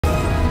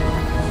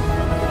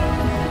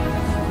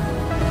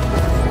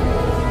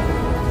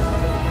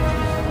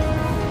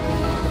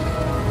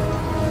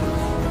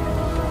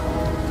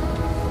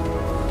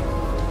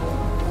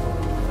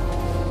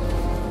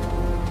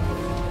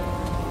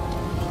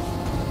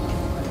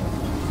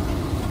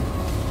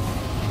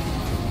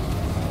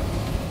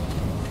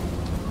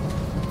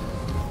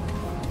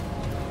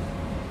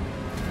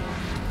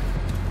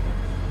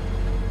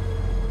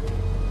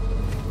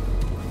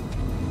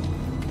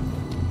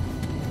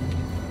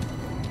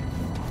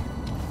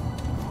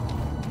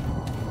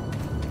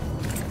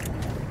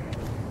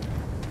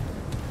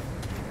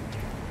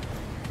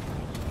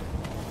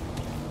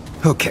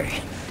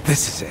Okay,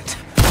 this is it.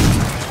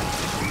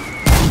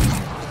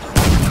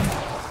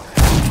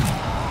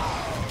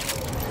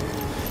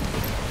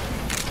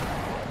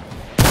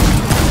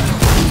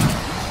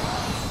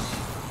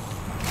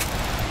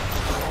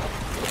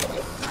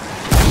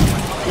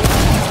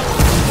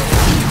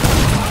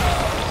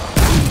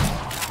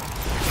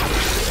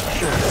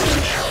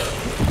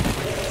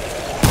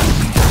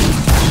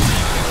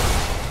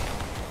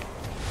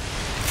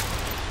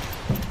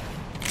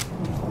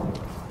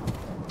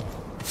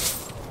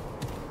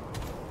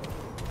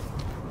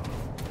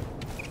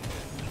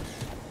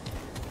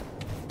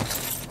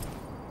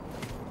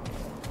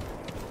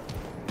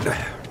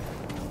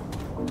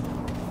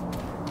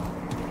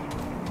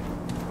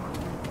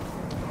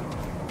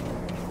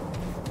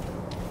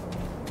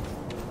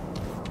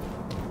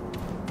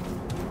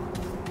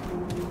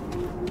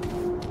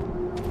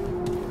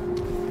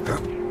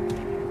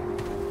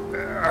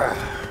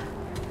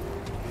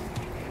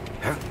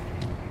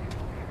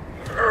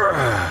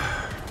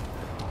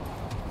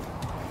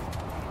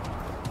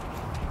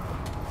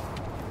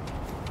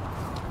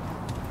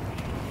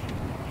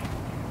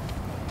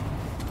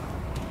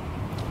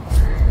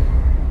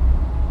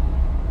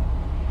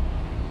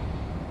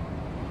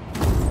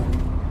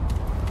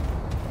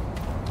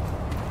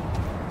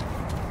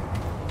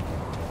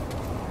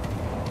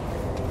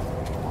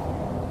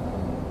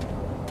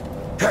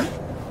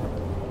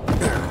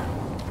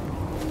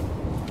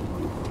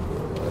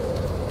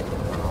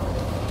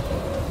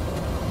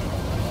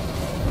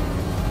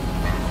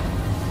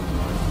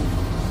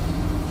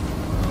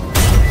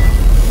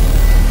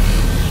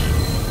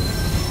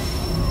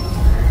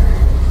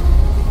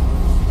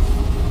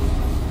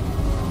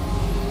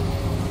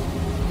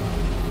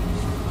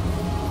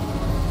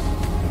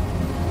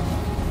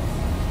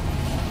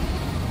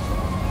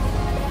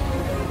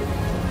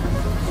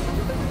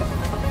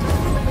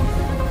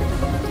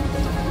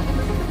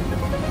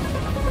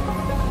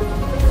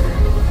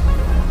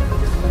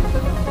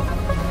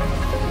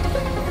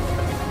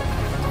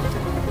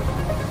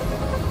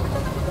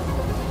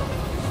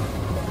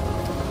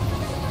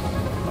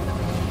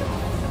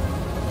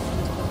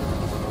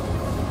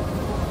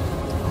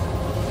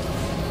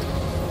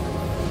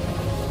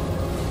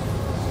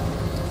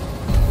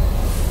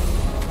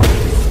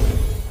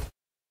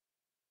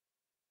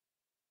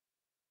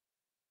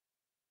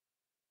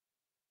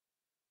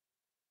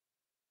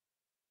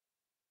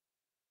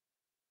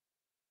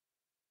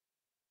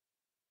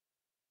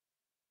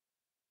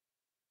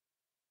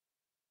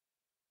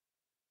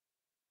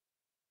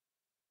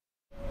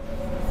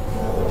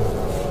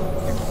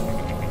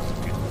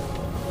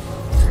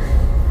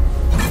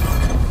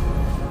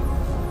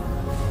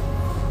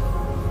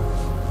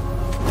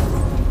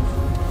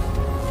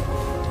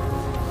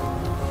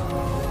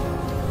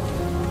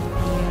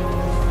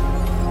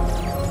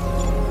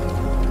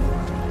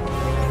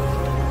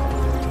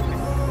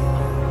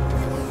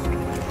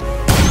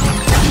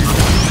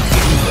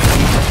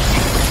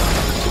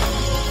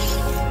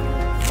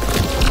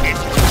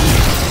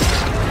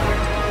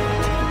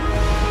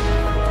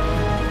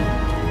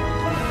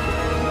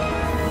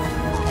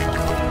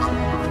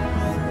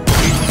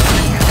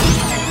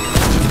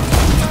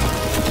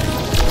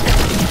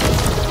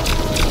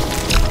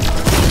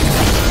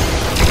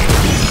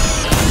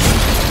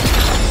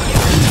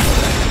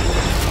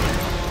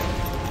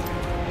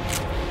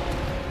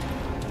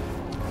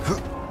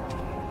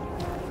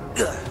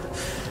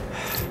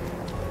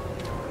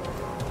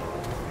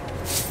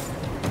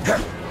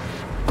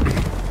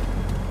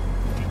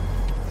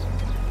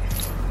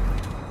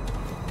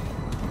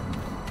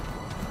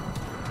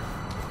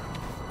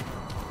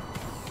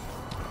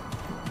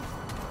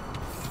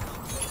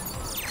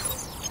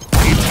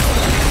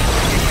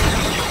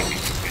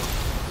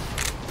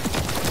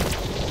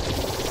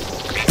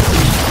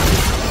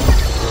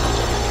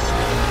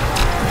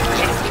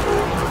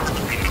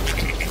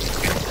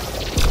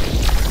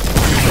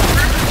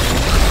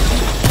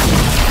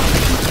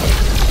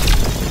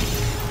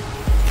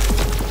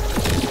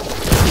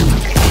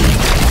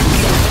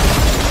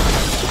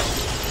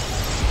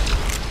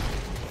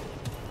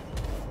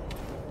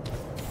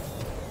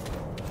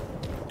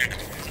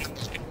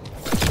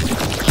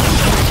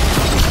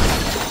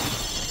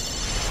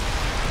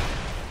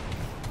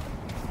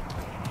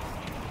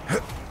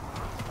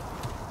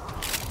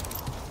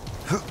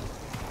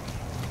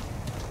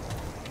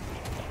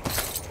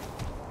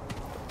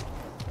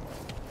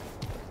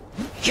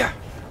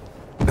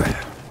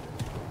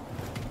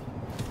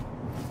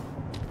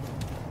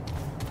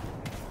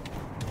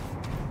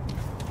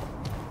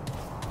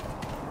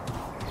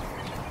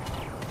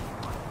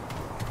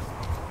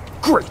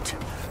 Great!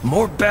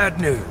 More bad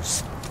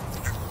news.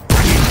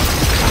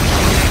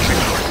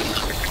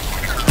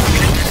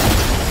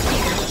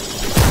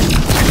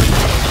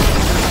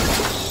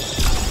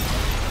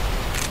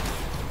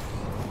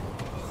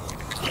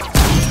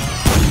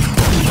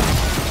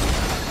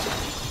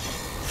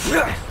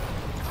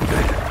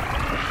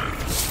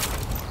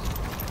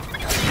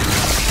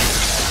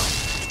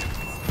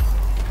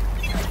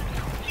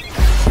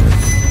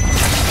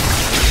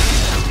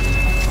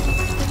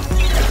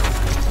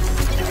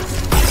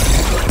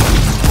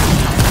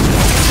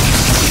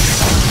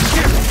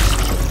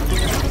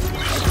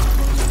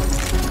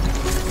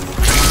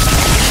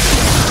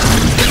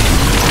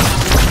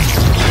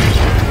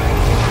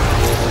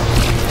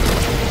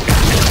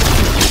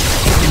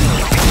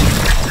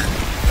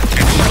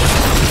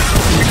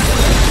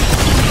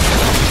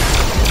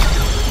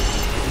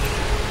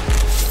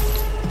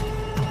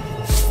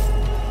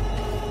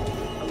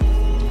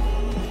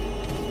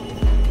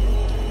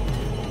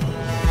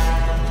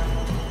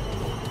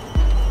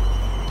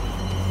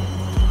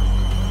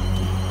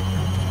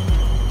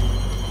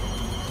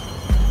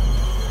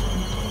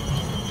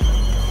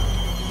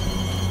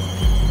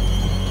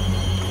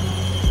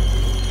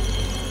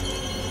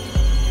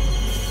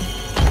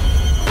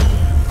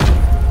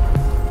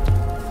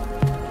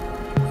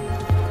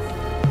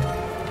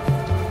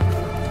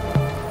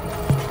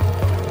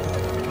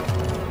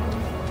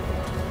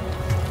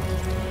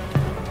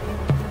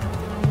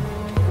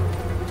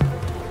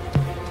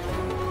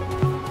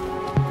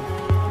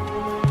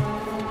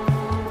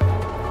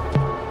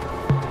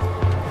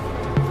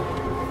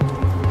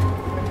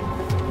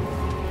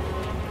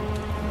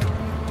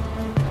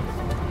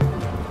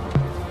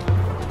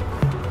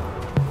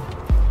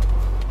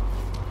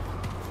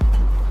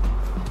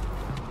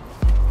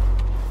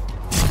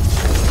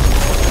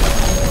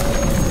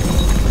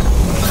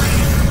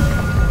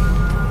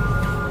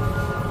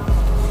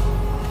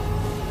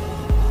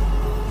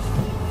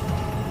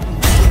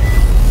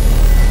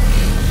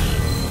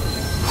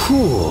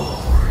 Cool.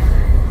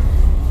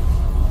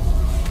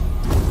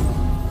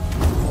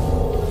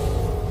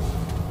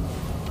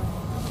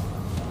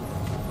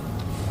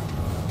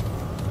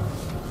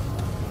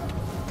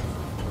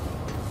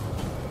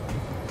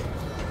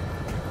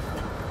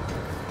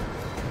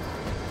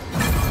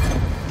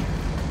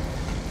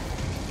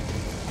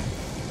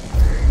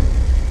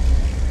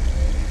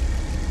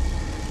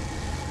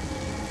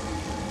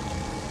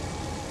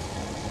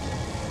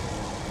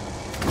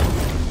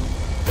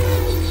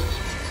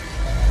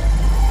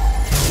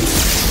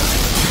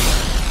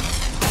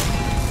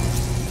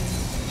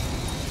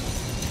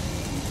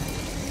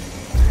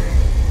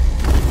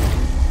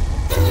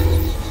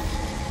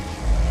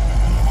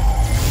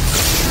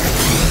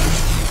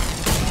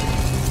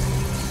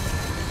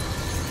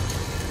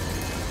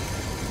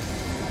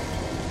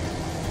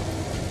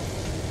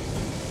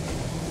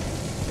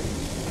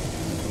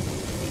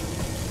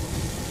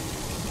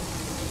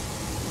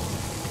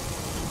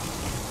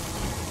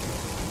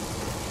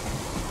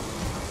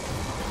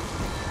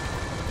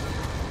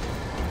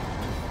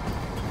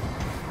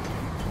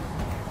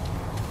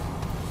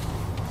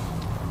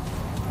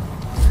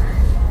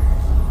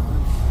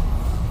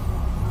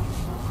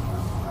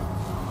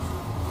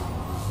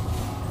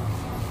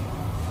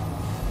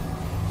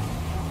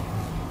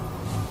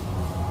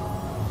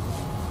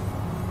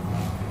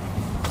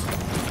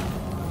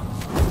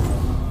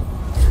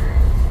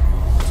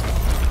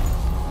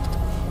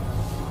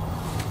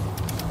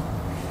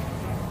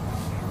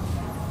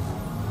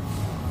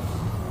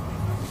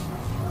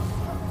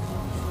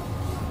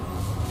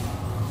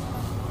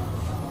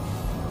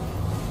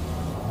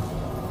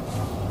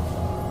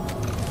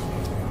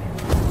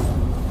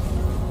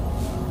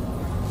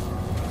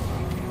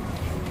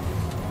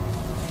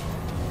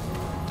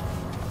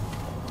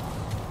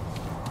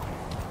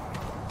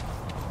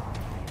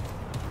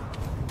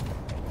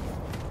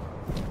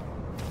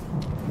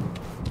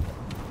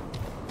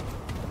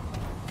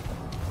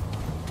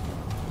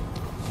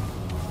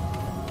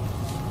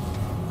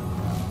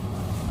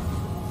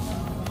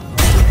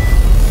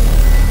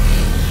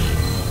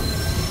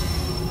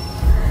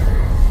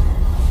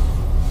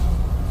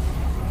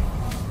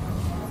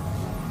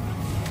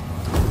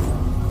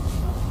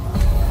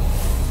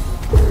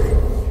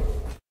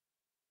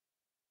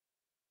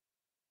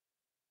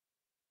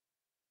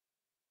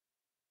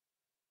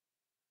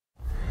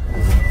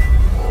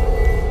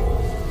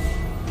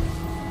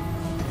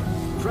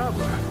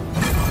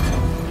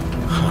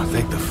 Oh,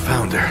 thank the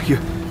Founder.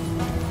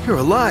 You're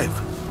alive.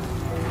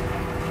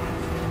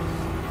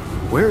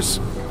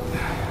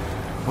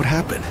 What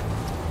happened?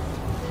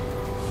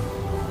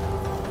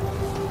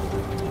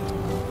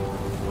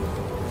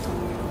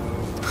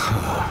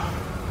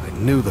 I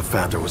knew the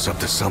Founder was up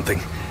to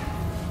something.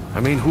 I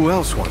mean, who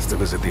else wants to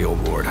visit the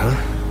old Lord, huh?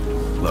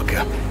 Look,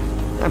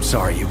 I'm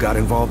sorry you got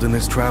involved in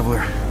this,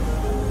 Traveler.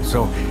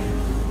 So,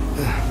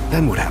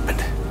 then what happened?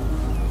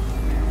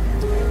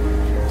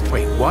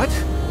 Wait, what?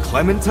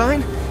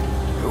 Clementine?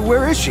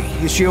 Where is she?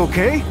 Is she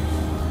okay?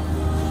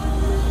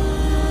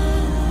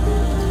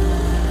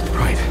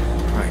 Right,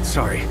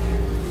 sorry.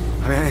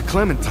 I mean,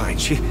 Clementine,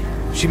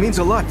 she means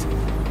a lot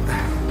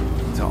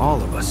to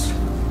all of us.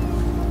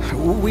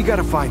 We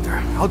gotta find her.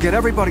 I'll get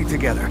everybody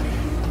together.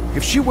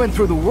 If she went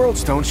through the World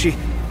Stone, she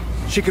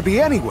could be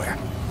anywhere.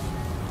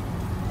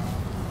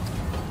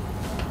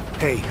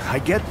 Hey, I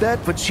get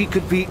that, but she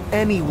could be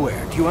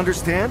anywhere. Do you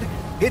understand?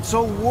 It's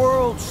a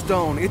World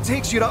Stone. It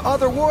takes you to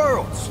other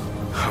worlds.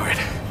 All right,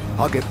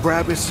 I'll get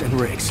Brabus and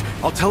Riggs.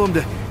 I'll tell them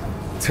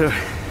to...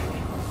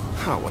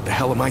 Oh, what the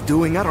hell am I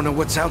doing? I don't know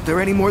what's out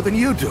there any more than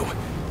you do.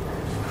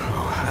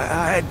 Oh,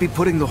 I'd be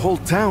putting the whole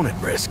town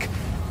at risk.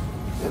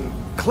 And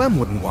Clem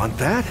wouldn't want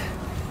that.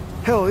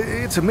 Hell,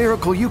 it's a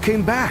miracle you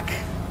came back.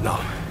 No,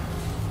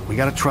 we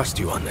gotta trust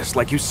you on this,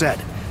 like you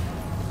said.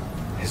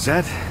 Is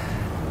that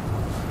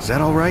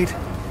all right?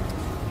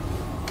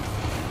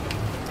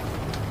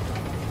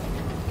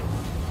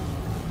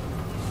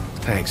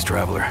 Thanks,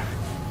 Traveler.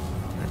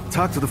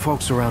 Talk to the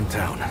folks around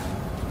town.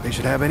 They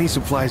should have any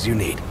supplies you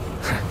need.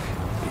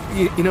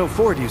 You know,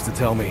 Ford used to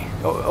tell me,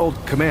 old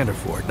Commander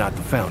Ford, not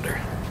the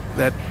Founder,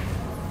 that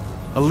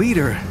a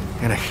leader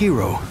and a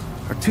hero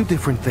are two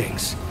different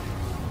things.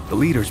 The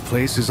leader's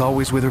place is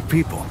always with her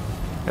people.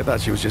 I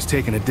thought she was just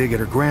taking a dig at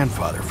her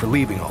grandfather for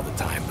leaving all the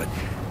time, but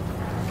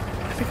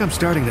I think I'm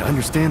starting to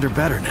understand her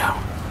better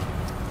now.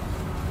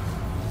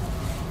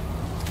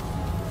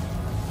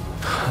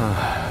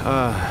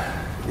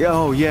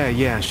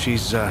 Yeah,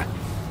 she's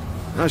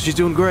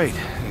doing great.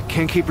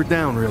 Can't keep her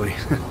down, really.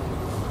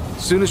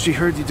 As soon as she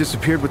heard you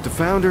disappeared with the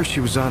Founder, she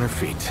was on her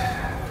feet.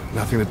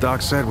 Nothing the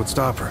doc said would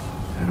stop her.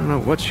 I don't know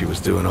what she was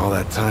doing all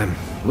that time.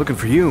 Looking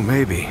for you,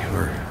 maybe,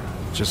 or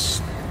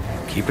just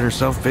keeping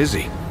herself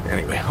busy.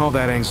 Anyway, all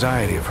that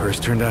anxiety of hers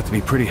turned out to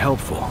be pretty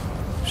helpful.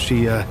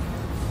 She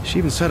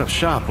even set up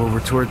shop over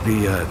toward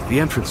the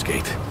entrance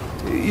gate.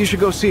 You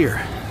should go see her.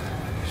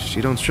 She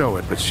don't show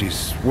it, but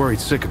she's worried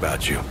sick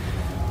about you.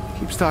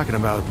 Keeps talking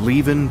about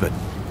leaving, but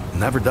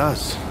never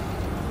does.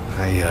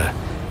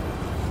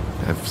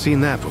 I've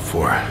seen that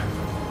before.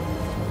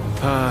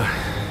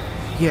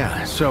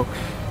 Yeah, so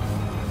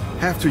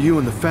after you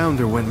and the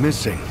Founder went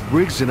missing,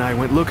 Riggs and I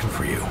went looking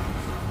for you.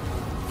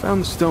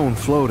 Found the stone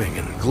floating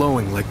and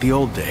glowing like the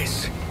old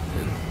days.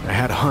 And I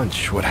had a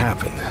hunch what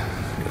happened.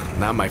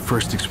 Not my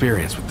first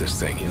experience with this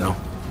thing, you know?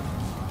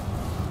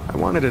 I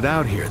wanted it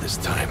out here this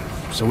time,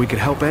 so we could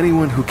help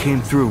anyone who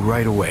came through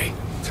right away.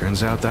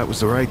 Turns out that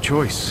was the right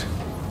choice.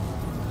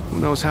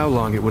 Who knows how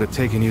long it would have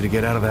taken you to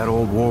get out of that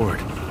old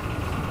ward.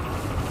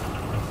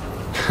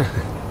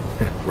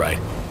 Right.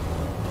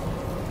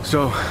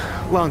 So,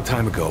 long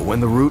time ago, when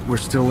the Root were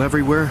still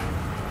everywhere,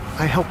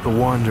 I helped the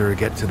Wanderer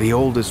get to the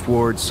oldest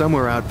ward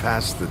somewhere out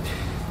past the...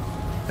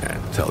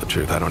 to tell the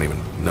truth, I don't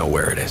even know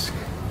where it is.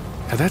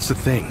 Now that's the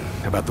thing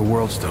about the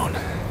World Stone.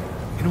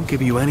 They don't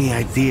give you any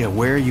idea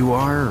where you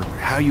are or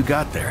how you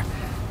got there.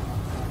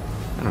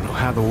 I don't know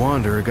how the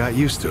Wanderer got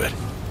used to it.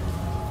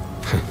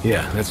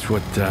 Yeah, that's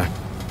what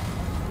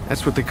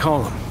they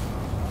call him.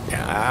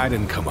 Yeah, I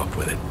didn't come up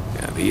with it.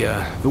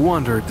 Yeah, the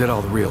Wanderer did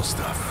all the real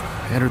stuff.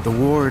 Entered the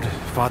ward,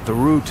 fought the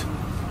Root,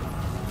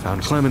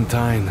 found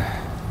Clementine.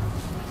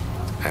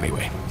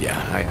 Anyway,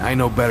 yeah, I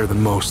know better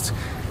than most.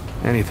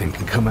 Anything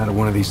can come out of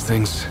one of these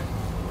things.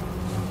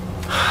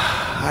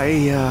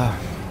 I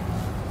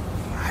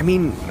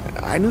mean,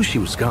 I knew she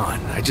was gone.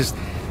 I just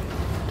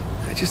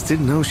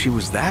didn't know she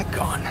was that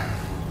gone.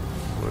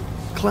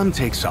 Clem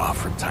takes off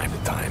from time to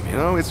time, you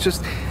know? It's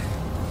just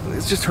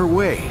her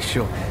way.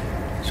 She'll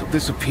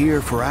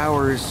disappear for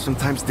hours,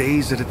 sometimes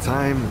days at a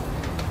time.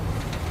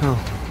 Well,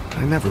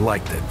 I never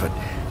liked it, but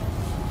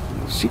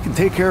she can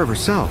take care of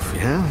herself,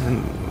 yeah?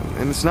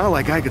 And it's not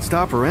like I could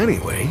stop her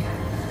anyway.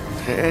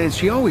 And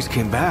she always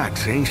came back,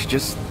 saying she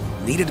just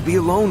needed to be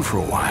alone for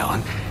a while,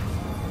 and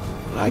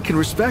I can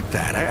respect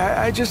that.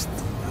 I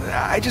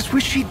just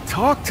wish she'd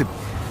talk to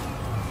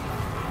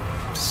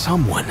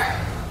someone,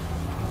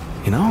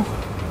 you know?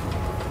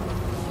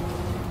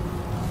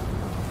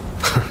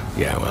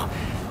 Yeah, well,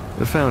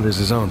 the Founder's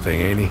his own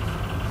thing, ain't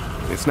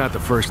he? It's not the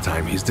first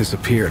time he's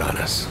disappeared on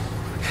us.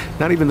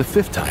 Not even the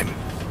 5th time.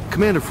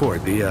 Commander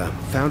Ford, the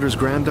Founder's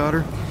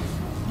granddaughter,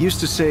 used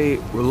to say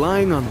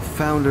relying on the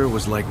Founder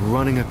was like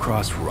running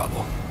across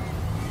rubble.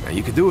 Now,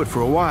 you could do it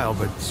for a while,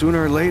 but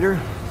sooner or later,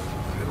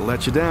 it'll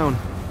let you down.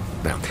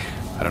 Now,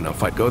 I don't know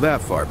if I'd go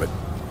that far, but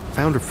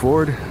Founder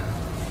Ford,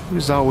 he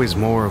was always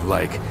more of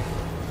like...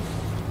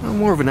 well,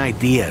 more of an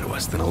idea to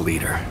us than a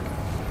leader.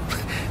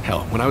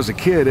 Hell, when I was a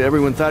kid,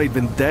 everyone thought he'd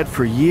been dead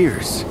for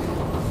years.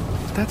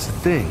 But that's the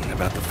thing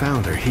about the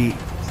Founder. He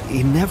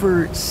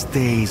never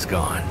stays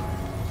gone.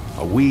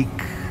 A week,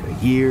 a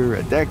year,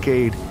 a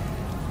decade.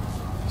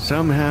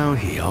 Somehow,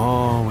 he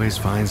always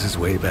finds his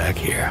way back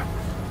here.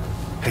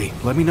 Hey,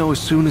 let me know as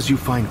soon as you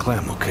find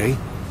Clem, okay?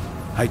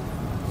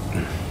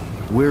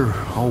 We're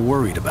all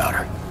worried about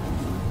her.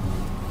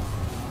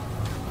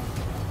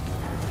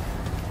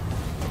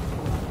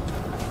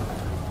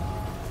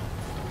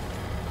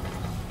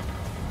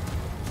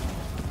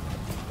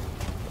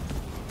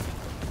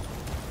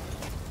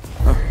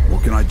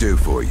 What can I do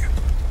for you?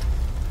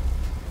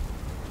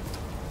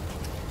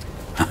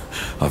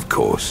 Of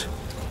course.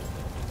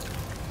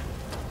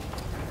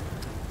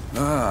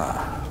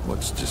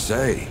 What's to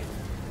say?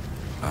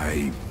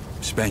 I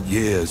spent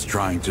years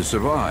trying to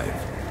survive.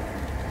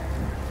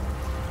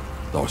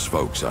 Lost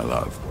folks I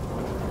loved.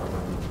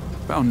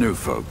 Found new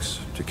folks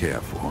to care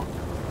for.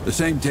 The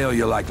same tale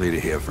you're likely to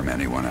hear from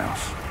anyone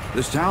else.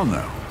 This town,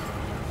 though.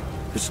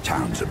 This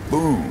town's a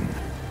boon.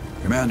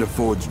 Commander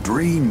Ford's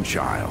dream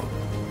child.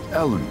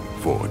 Ellen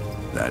Ford,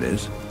 that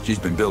is. She's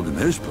been building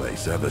this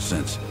place ever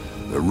since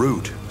the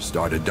Root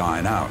started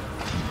dying out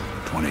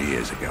 20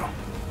 years ago.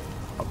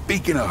 A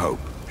beacon of hope,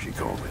 she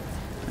called it.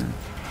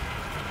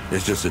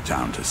 It's just a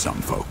town to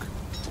some folk,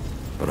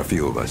 but a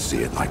few of us see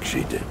it like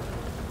she did.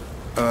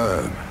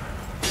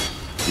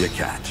 You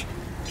catch.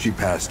 She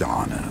passed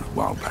on a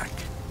while back,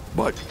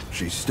 but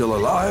she's still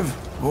alive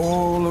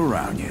all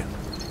around you.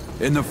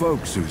 In the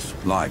folks whose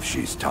lives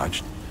she's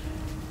touched,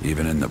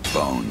 even in the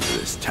bones of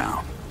this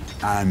town.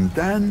 And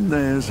then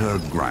there's her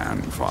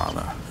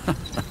grandfather.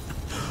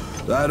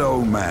 That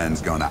old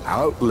man's gonna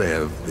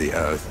outlive the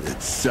Earth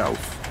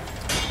itself.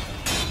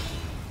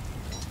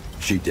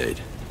 She did.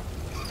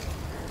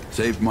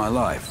 Saved my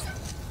life.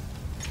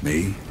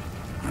 Me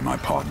and my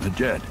partner,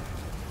 Jed.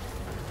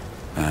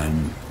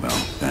 And,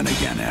 well, then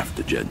again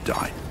after Jed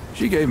died.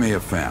 She gave me a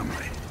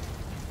family.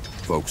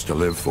 Folks to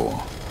live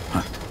for.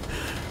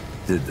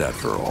 Did that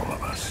for all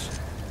of us.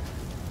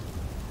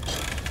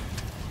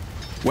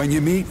 When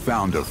you meet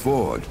Founder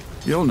Ford,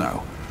 you'll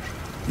know.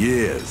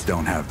 Years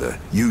don't have the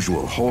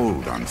usual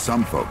hold on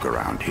some folk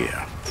around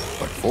here.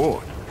 But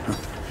Ford,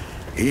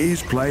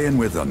 he's playing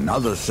with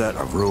another set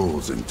of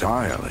rules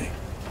entirely.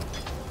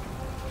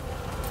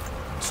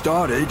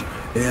 Started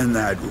in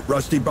that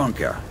rusty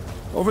bunker,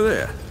 over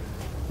there.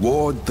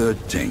 Ward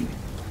 13.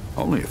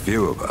 Only a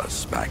few of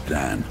us back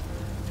then.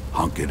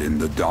 Hunkered in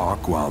the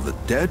dark while the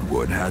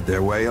Deadwood had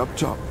their way up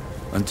top.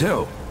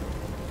 Until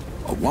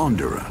a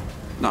wanderer,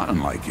 not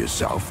unlike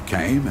yourself,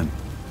 came and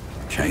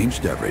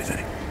changed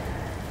everything.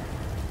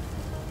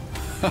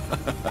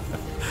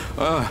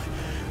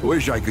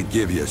 Wish I could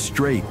give you a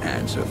straight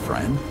answer,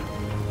 friend.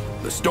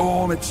 The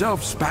storm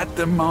itself spat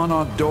them on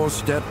our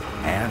doorstep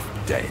half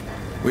dead.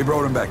 We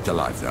brought them back to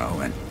life, though,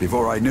 and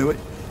before I knew it,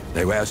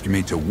 they were asking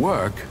me to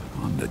work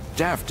on the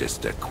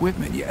daftest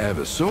equipment you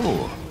ever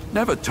saw.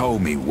 Never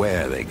told me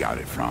where they got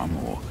it from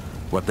or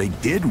what they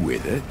did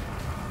with it.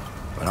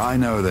 But I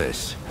know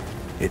this.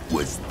 It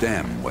was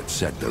them what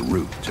set the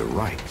route to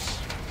rights.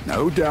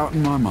 No doubt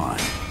in my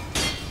mind.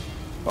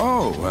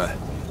 Oh,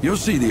 you'll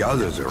see the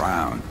others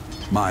around.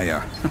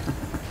 My,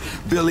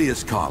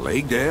 bilious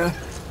colleague there,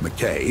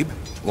 McCabe,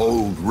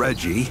 old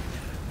Reggie,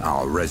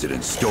 our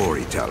resident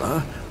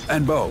storyteller,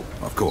 and Bo,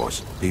 of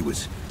course. He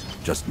was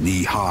just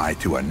knee-high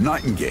to a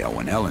nightingale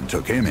when Ellen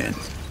took him in.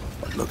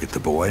 But look at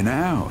the boy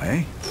now,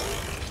 eh?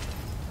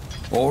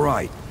 All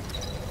right.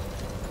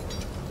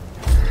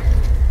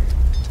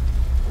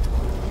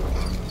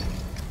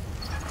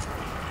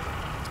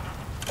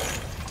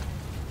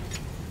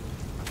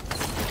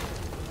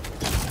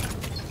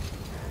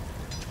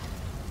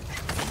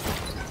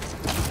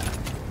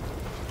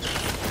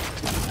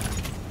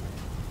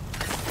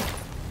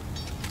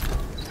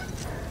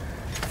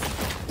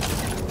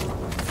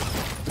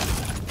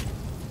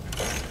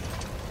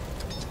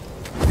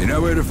 You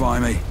know where to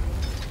find me.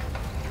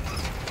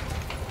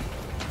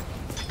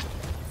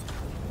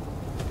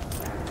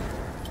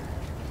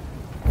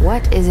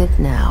 What is it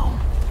now?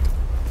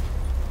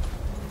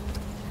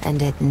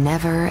 And it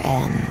never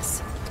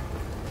ends.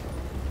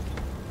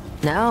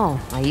 No,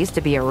 I used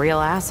to be a real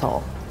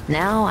asshole.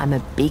 Now I'm a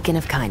beacon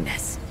of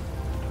kindness.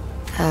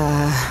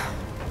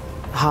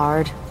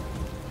 Hard.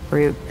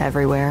 Root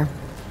everywhere.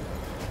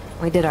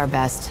 We did our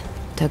best.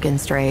 Took in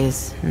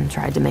strays and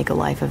tried to make a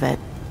life of it.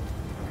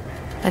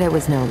 But it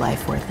was no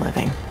life worth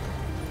living.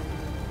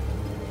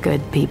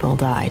 Good people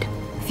died.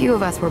 Few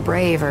of us were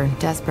brave or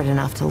desperate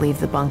enough to leave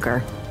the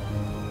bunker.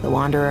 The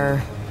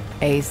Wanderer,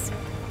 Ace.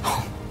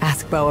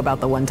 Ask Bo about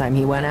the one time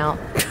he went out.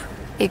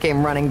 He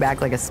came running back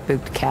like a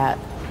spooked cat.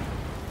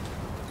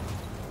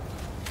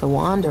 The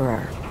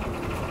Wanderer.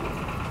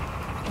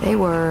 They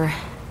were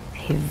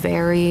a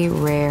very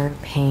rare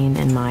pain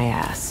in my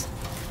ass.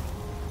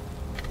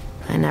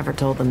 I never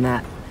told them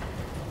that.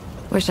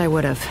 Wish I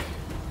would have.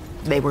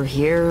 They were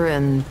here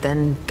and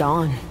then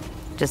gone.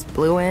 Just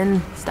blew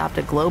in, stopped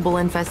a global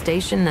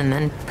infestation, and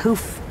then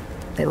poof,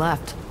 they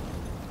left.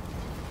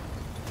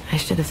 I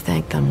should have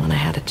thanked them when I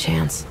had a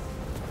chance.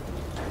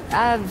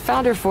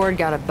 Founder Ford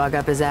got a bug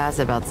up his ass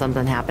about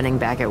something happening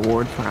back at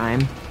Ward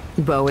Prime.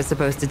 Bo was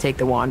supposed to take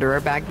the Wanderer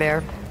back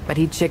there, but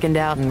he chickened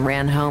out and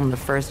ran home the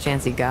first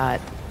chance he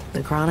got.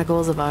 The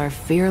chronicles of our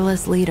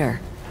fearless leader.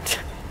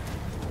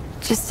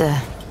 Just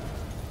an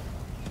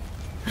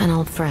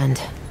old friend.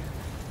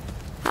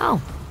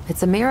 Oh,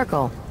 it's a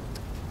miracle.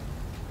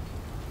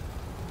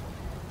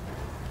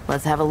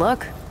 Let's have a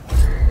look.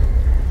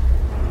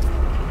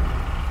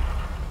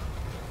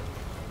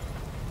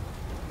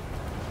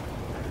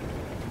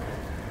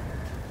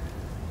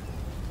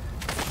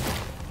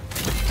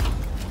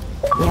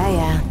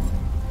 Yeah.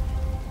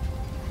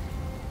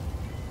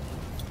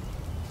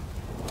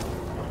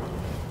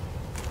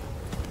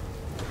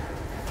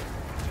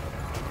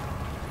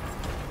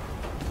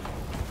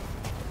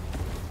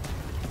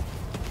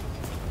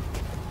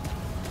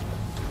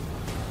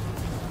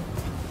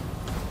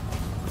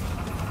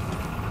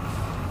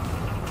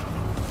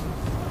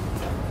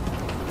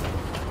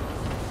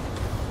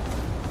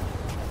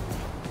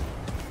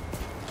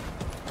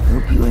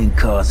 Hope you ain't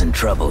causing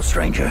trouble,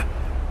 stranger.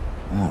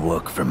 Won't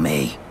work for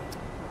me.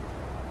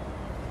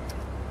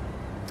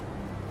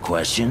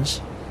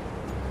 Questions?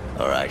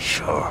 Alright,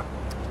 sure.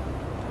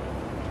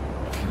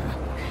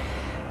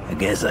 I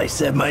guess I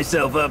set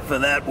myself up for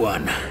that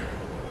one.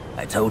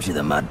 I told you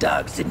the mud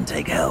dogs didn't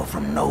take hell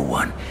from no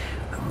one.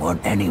 And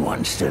won't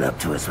anyone stood up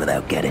to us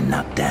without getting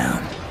knocked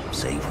down.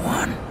 Save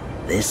one.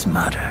 This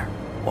mudder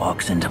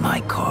walks into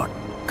my court,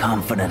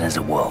 confident as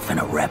a wolf in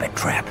a rabbit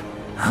trap.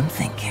 I'm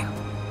thinking,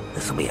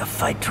 this'll be a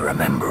fight to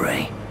remember,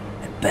 eh?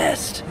 At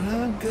best.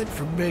 Good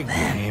for big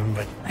game,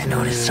 but I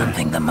noticed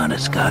something the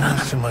mudder's got on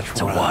not so him. much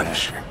It's a what I'm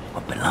watch. after.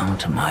 What belonged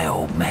to my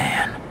old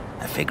man.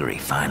 I figure he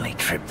finally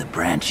tripped the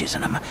branches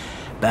and I'm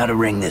about to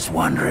wring this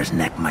Wanderer's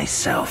neck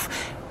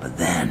myself. But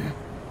then,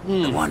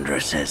 the Wanderer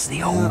says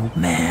the old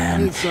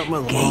man need something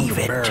with a gave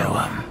longer it to barrel.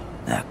 him.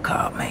 That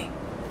caught me.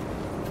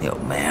 The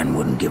old man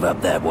wouldn't give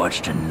up that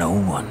watch to no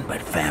one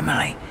but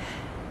family.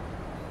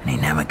 And he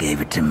never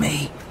gave it to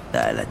me.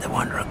 I let the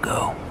Wanderer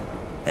go.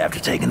 After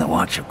taking the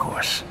watch, of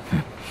course.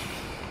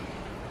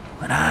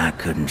 But I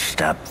couldn't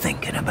stop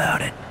thinking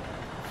about it.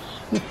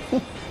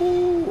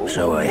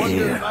 So I Wonder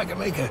hear. if I can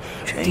make a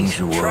Changed the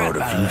decent trap world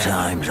a out few of that.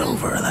 times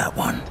over that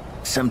one.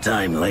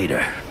 Sometime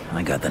later,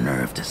 I got the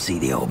nerve to see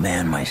the old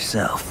man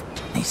myself.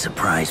 He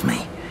surprised me.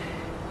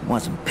 He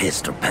wasn't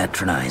pissed or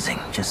patronizing,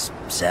 just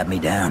sat me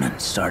down and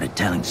started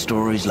telling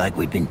stories like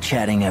we'd been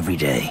chatting every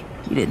day.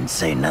 He didn't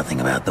say nothing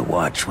about the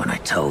watch when I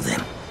told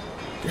him.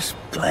 Just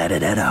glad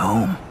it had a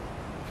home.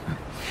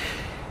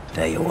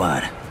 Tell you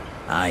what,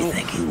 I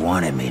think he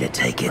wanted me to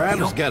take it, the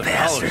Crab's old got a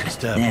bastard. polish and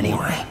stuff,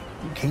 Anyway,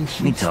 You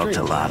can't we shoot talked a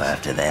straight lot with this.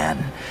 after that.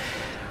 And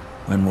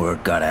When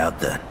word got out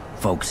that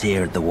folks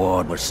here at the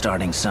ward were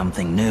starting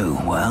something new,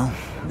 well,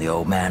 the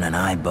old man and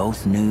I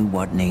both knew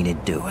what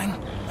needed doing.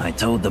 I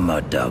told the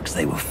Mud Dogs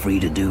they were free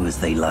to do as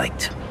they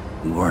liked.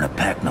 We weren't a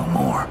pack no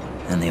more,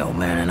 and the old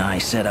man and I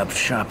set up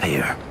shop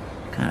here.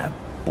 Kinda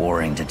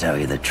boring to tell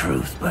you the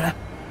truth, but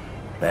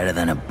better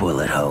than a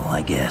bullet hole,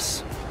 I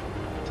guess.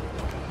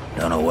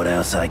 Don't know what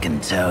else I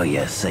can tell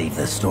you, save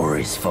the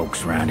stories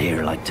folks around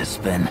here like to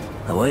spin.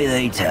 The way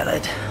they tell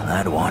it,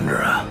 that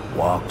wanderer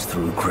walked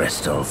through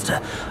crystals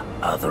to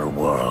other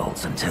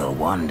worlds until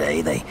one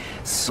day they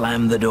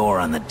slammed the door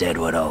on the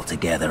Deadwood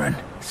altogether and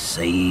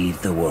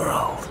saved the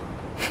world.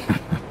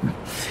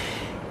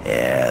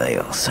 Yeah, they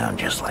all sound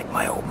just like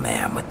my old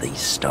man with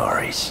these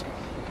stories.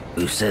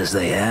 Who says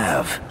they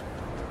have?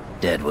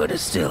 Deadwood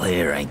is still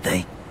here, ain't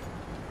they?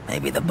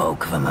 Maybe the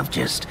bulk of them have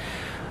just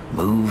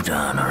moved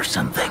on or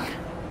something.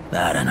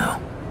 I don't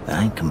know.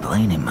 I ain't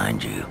complaining,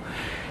 mind you.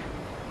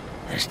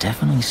 There's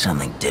definitely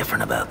something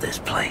different about this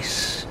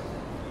place.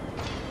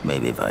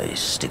 Maybe if I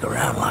stick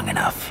around long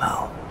enough,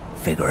 I'll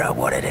figure out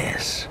what it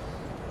is.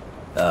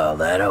 Oh,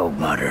 that old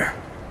mudder.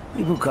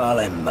 People call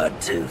him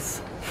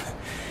Mudtooth.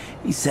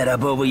 He's set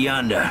up over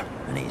yonder,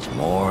 and he's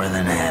more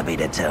than happy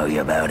to tell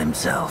you about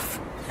himself.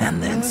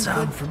 And then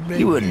some.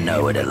 You wouldn't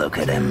know it to look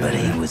at him, but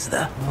he was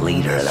the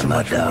leader of the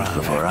Mud Dogs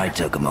before I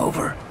took him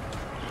over.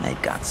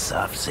 They'd got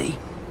soft, see?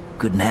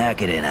 Couldn't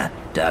hack it in a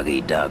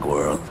dog-eat-dog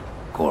world.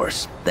 Of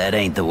course, that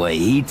ain't the way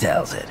he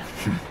tells it.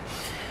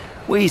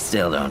 We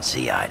still don't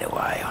see eye to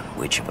eye on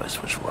which of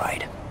us was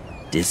right.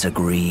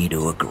 Disagree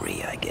to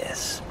agree, I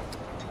guess.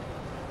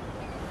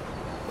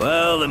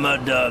 Well, the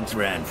Mud Dogs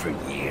ran for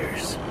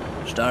years.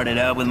 Started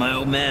out with my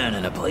old man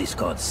in a place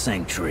called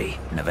Sanctuary,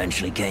 and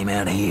eventually came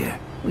out here.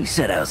 We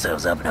set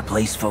ourselves up in a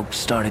place folks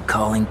started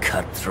calling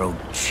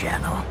Cutthroat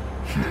Channel.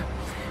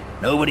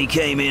 Nobody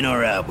came in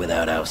or out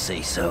without our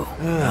say-so,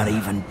 not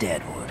even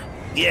Deadwood.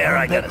 Yeah,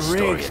 I got a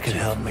story could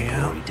help me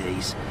out.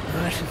 Days.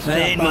 I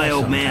ain't my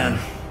old man.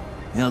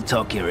 He'll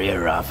talk your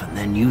ear off and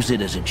then use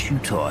it as a chew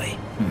toy.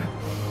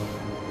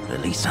 But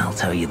at least I'll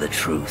tell you the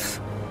truth.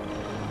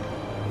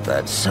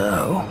 That's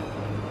so.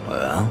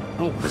 Well,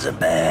 it was a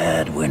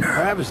bad winter.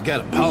 Travis got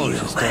to polish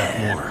Real his stuff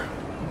bad.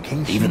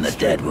 more. Even the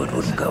Deadwood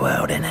wouldn't go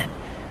out in it.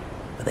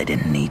 But they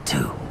didn't need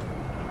to.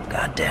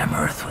 Goddamn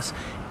Earth was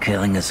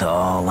killing us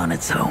all on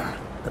its own.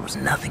 There was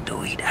nothing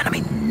to eat, and I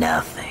mean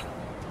nothing.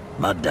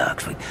 Mud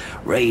Dogs, we'd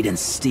raid and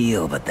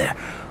steal, but there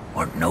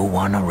weren't no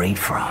one to raid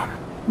from.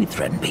 We'd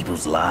threaten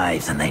people's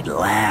lives, and they'd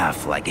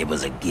laugh like it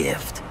was a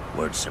gift.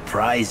 Word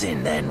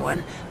surprising then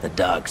when the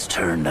dogs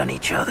turned on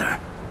each other.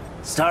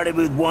 Started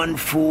with one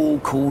fool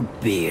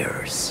called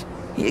Beers.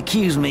 He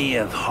accused me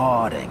of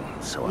hoarding,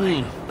 so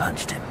I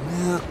punched him.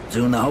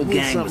 Soon the whole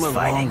gang was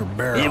fighting.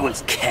 It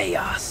was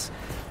chaos.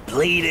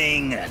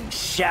 Bleeding and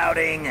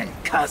shouting and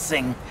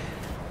cussing.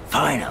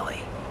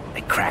 Finally,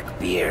 they crack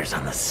Beers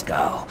on the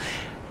skull,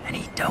 and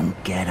he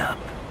don't get up.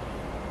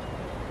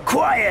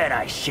 Quiet,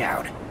 I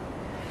shout.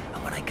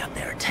 And when I got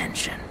their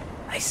attention,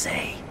 I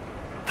say,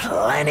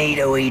 plenty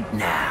to eat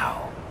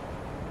now.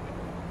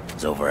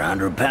 It's over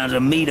 100 pounds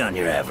of meat on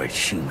your average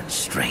human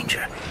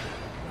stranger.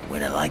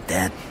 When it like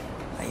that,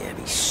 I'd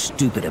be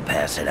stupid to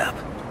pass it up.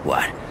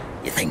 What?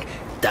 You think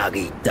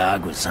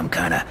dog-eat-dog was some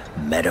kind of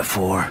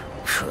metaphor?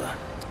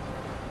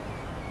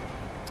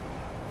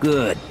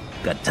 Good.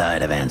 Got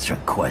tired of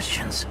answering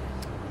questions.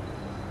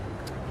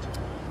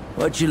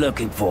 What you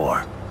looking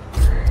for?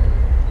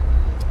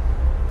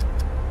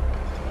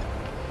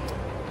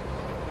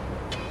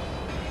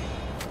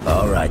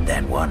 All right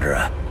then,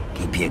 Wanderer.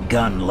 Keep your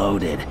gun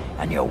loaded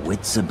and your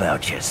wits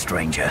about you,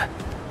 stranger.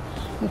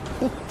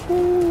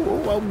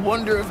 Ooh, I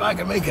wonder if I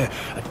can make a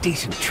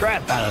decent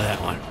trap out of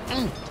that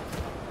one.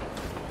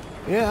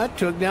 Yeah, I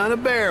took down a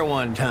bear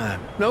one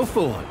time. No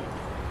fooling.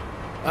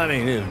 I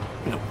mean, it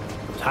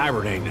was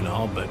hibernating and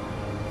all, but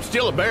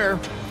still a bear.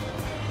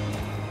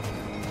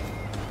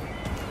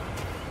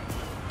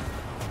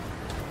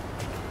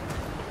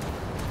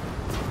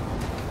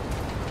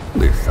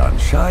 The sun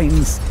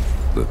shines,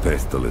 the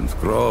pestilence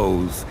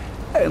grows,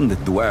 and the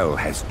Dwell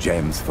has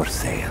gems for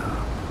sale.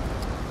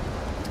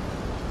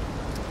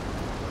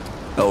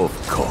 Of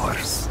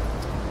course.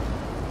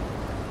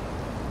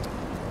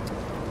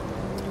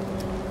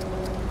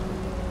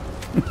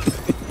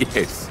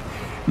 Yes,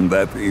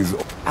 that is...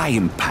 I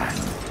am Pan,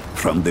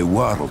 from the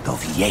world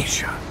of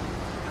Yesha,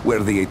 where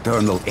the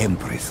Eternal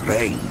Empress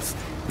reigns.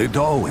 The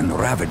Doe and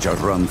Ravager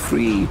run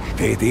free.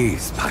 It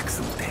is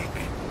Paxentech.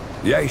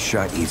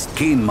 Yesha is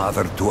Kin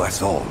Mother to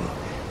us all.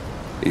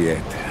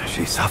 Yet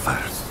she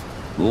suffers.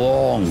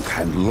 Long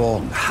and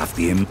long have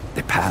the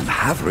Pan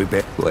have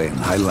rebelled. When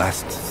I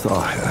last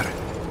saw her,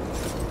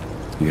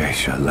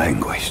 Yesha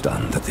languished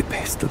under the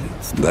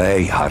pestilence.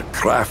 They are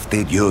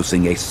crafted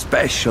using a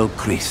special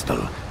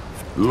crystal.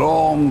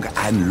 Long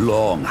and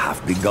long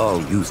have the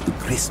Gull used the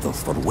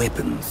crystals for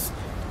weapons.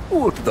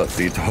 What does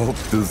it hope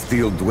to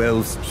steal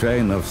Dwell's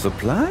chain of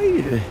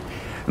supply?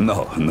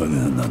 No.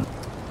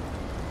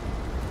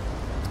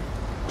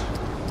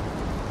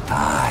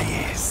 Ah,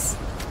 yes.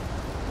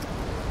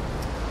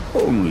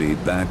 Only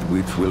that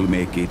which will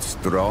make it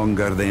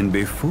stronger than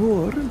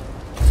before.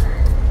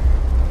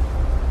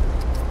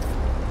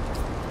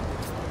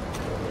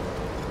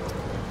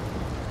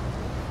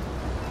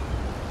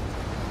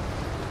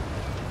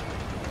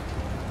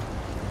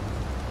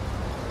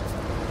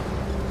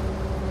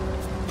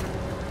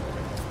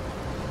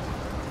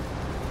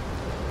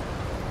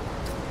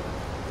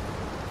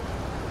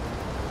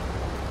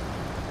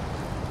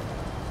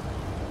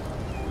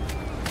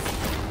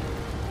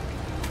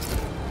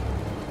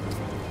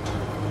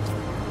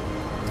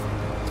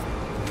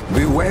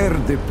 Beware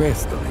the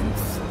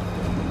pestilence.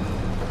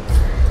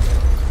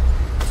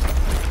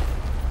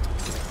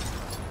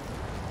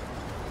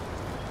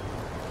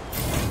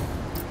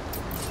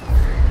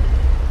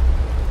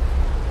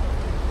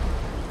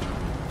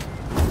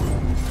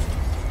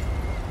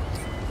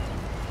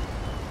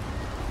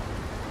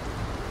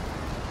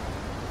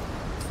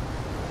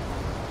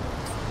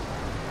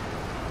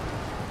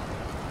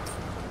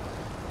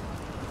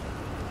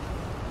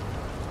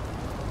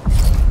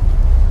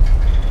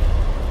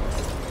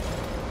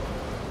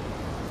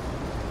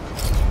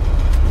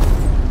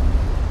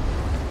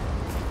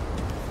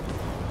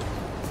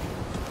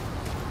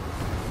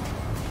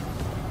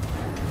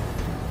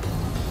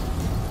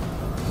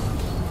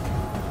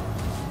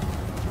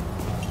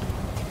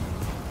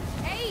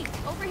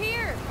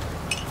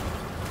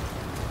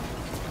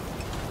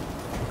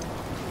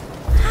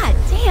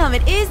 Damn,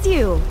 it is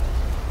you!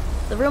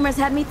 The rumors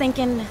had me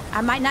thinking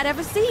I might not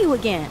ever see you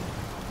again.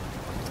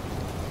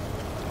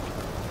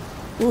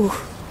 Ooh,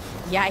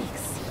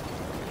 yikes.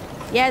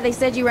 Yeah, they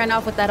said you ran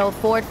off with that old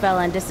Ford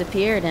fella and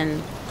disappeared,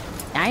 and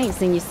I ain't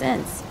seen you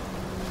since.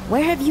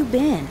 Where have you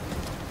been?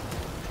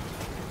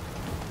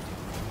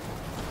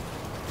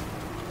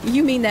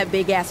 You mean that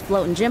big-ass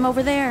floating gym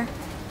over there?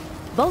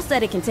 Bo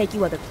said it can take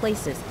you other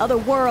places, other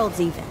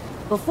worlds even.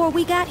 Before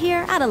we got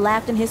here, I'd have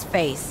laughed in his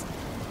face.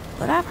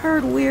 But I've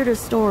heard weirder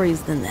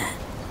stories than that.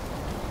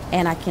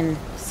 And I can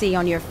see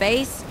on your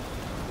face,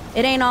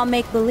 it ain't all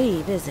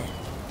make-believe, is it?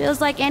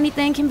 Feels like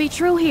anything can be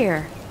true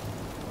here.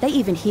 They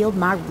even healed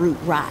my root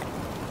rot.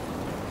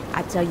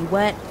 I tell you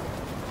what,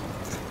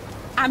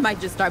 I might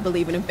just start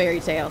believing in fairy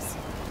tales.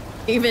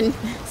 Even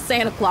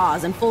Santa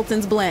Claus and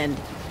Fulton's Blend.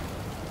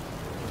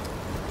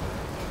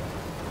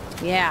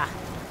 Yeah,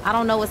 I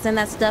don't know what's in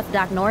that stuff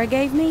Doc Nora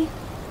gave me,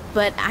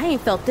 but I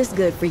ain't felt this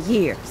good for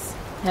years.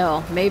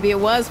 Hell, maybe it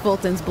was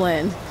Fulton's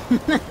Blend.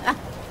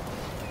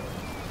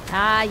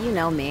 Ah, you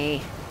know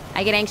me.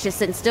 I get anxious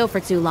sitting still for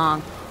too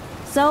long.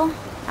 So,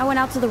 I went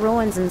out to the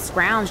ruins and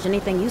scrounged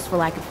anything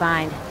useful I could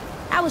find.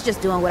 I was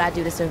just doing what I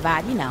do to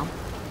survive, you know.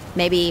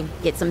 Maybe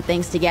get some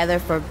things together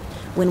for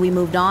when we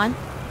moved on,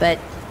 but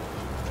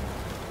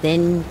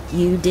then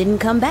you didn't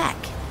come back.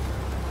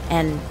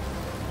 And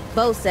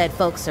Bo said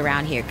folks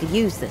around here could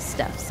use this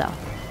stuff, so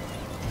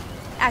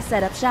I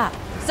set up shop.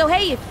 So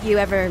hey, if you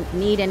ever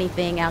need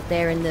anything out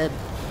there in the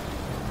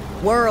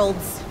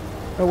worlds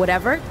or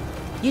whatever,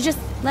 you just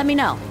let me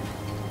know.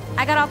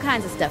 I got all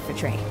kinds of stuff for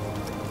trade.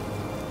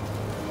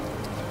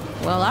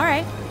 Well,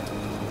 alright.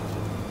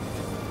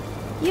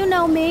 You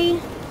know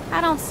me. I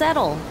don't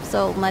settle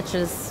so much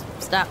as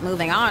stop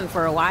moving on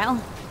for a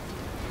while.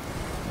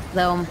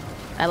 Though,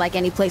 I like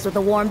any place with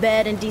a warm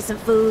bed and decent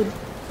food,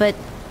 but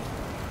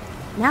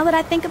now that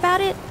I think about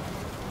it,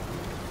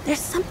 there's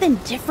something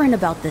different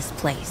about this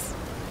place.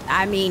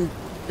 I mean,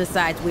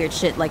 besides weird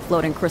shit like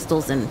floating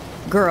crystals and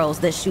girls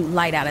that shoot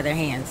light out of their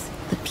hands.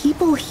 The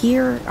people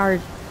here are...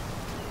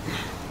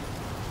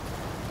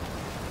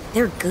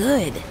 they're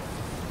good.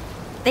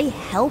 They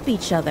help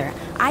each other.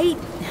 I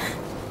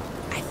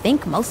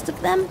think most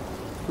of them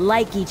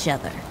like each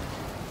other.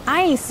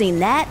 I ain't seen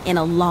that in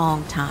a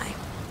long time.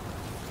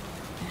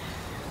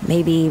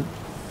 Maybe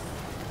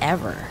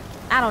ever.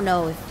 I don't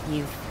know if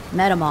you've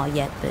met them all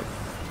yet, but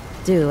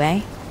do,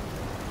 eh?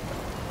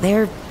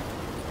 They're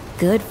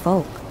good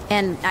folk.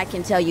 And I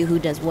can tell you who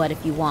does what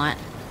if you want.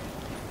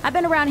 I've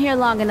been around here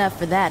long enough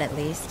for that, at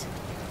least.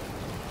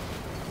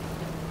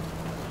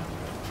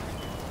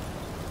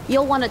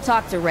 You'll want to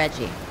talk to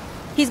Reggie.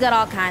 He's got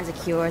all kinds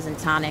of cures and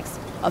tonics.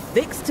 A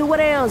fix to what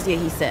ails you,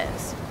 he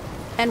says.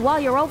 And while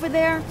you're over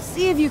there,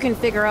 see if you can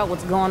figure out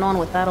what's going on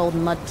with that old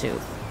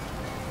Mudtooth.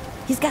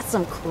 He's got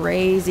some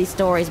crazy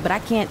stories, but I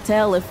can't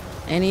tell if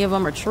any of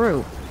them are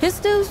true. His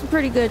stew's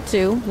pretty good,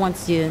 too,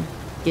 once you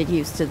get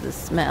used to the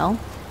smell.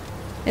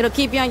 It'll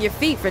keep you on your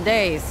feet for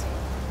days.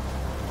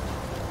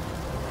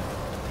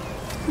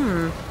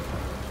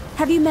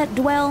 Have you met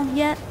Dwell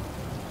yet?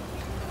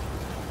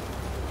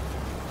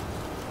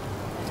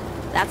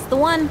 That's the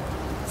one.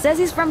 Says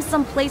he's from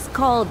some place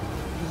called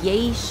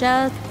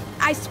Yeisha.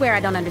 I swear I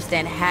don't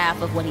understand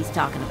half of what he's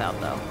talking about,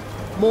 though.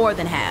 More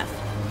than half.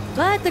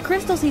 But the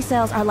crystals he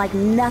sells are like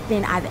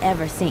nothing I've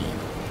ever seen.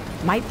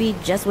 Might be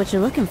just what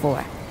you're looking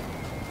for.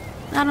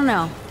 I don't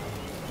know.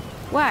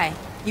 Why?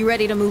 You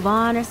ready to move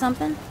on or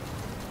something?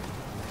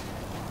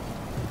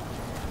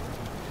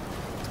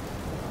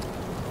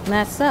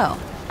 That's so.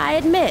 I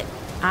admit,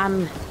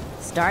 I'm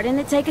starting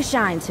to take a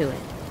shine to it.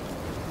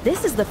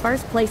 This is the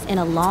first place in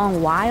a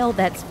long while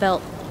that's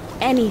felt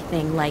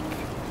anything like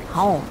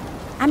home.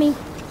 I mean,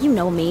 you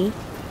know me.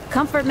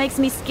 Comfort makes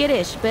me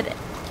skittish, but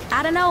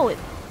I don't know. It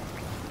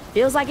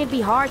feels like it'd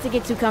be hard to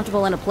get too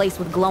comfortable in a place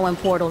with glowing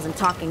portals and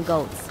talking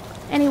goats.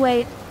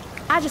 Anyway,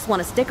 I just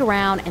want to stick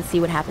around and see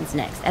what happens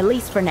next, at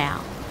least for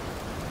now.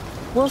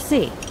 We'll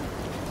see.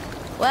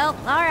 Well,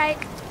 all right.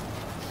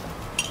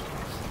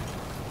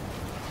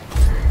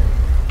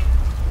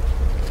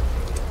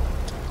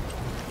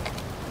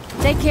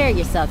 Take care of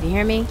yourself, you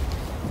hear me?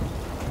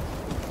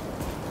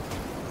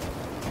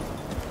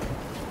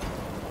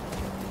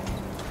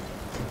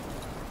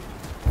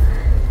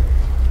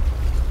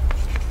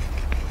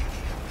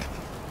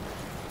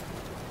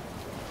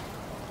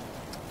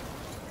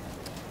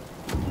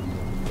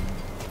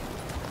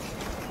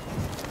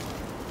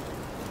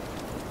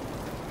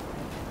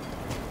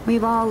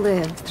 We've all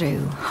lived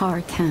through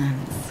hard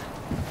times.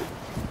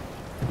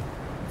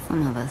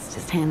 Some of us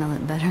just handle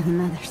it better than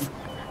others.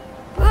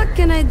 What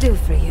can I do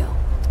for you?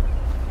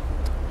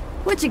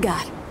 What you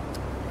got?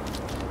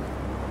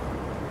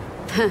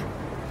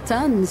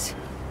 Tons.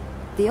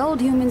 The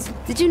old humans,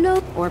 did you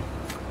know? Or,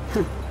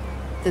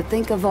 to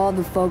think of all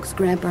the folks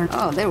Grandpa...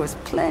 Oh, there was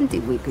plenty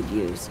we could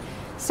use.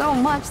 So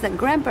much that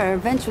Grandpa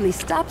eventually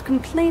stopped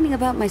complaining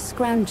about my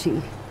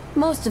scrounging.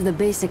 Most of the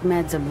basic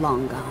meds are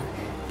long gone,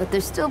 but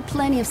there's still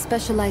plenty of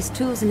specialized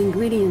tools and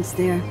ingredients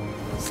there.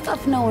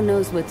 Stuff no one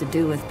knows what to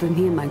do with but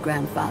me and my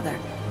grandfather.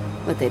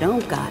 What they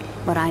don't got,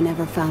 what I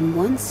never found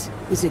once,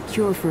 is a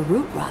cure for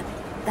root rot.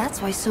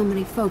 That's why so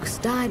many folks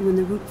died when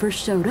the root first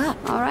showed up.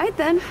 All right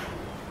then.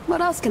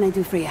 What else can I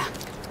do for you?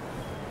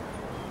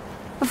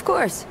 Of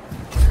course.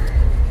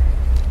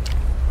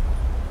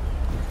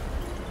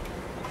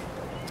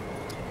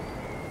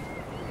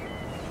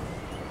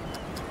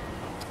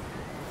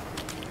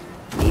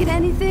 Need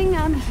anything?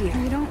 I'm here.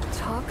 You don't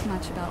talk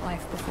much about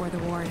life before the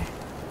war.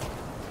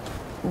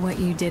 What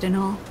you did and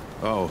all?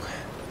 Oh.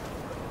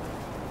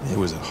 It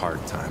was a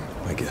hard time,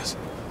 I guess.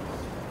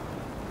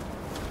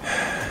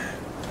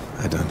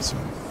 I done some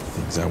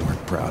things I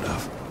weren't proud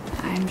of.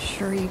 I'm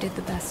sure you did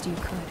the best you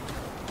could.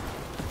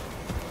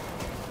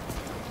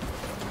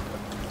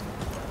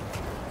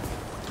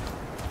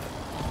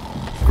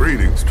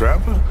 Greetings,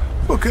 traveler.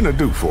 What can I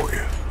do for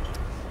you?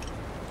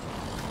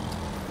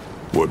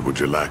 What would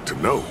you like to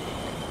know?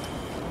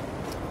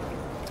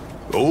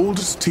 Old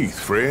as teeth,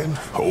 friend.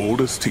 Old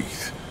as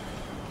teeth.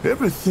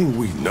 Everything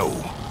we know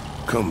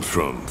comes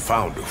from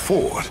Founder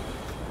Ford.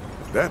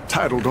 That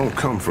title don't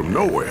come from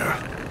nowhere.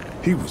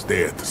 He was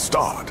there at the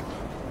start.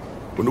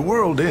 When the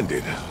world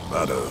ended,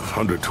 about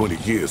 120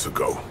 years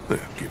ago,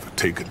 give or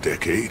take a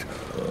decade,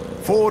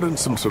 Ford and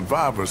some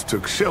survivors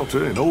took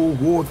shelter in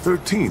old Ward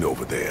 13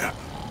 over there.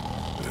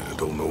 I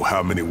don't know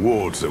how many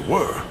wards there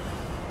were,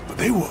 but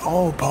they were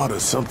all part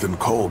of something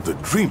called the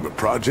Dreamer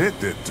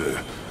Project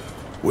that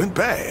went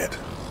bad.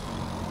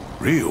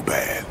 Real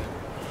bad.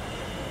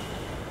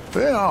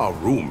 There are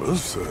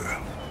rumors.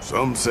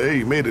 Some say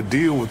he made a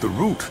deal with the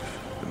Root,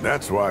 and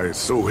that's why he's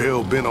so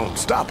hell-bent on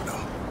stopping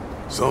them.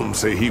 Some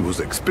say he was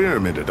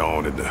experimented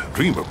on in the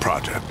Dreamer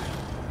Project.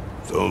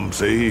 Some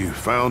say he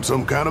found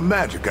some kind of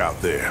magic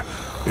out there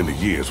in the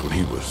years when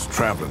he was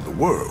traveling the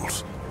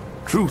worlds.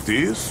 Truth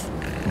is,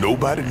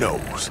 nobody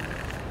knows.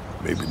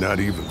 Maybe not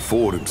even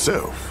Ford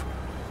himself.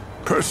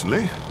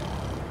 Personally,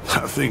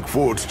 I think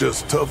Ford's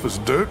just tough as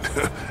dirt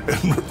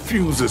and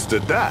refuses to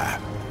die.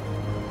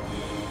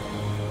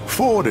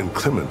 Ford and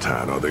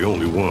Clementine are the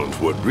only ones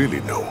what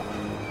really know,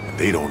 and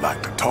they don't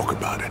like to talk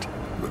about it.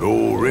 But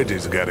old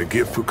Reggie's got a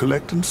gift for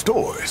collecting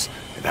stories,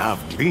 and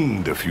I've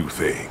gleaned a few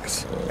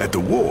things. At the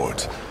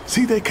wards,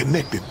 see, they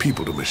connected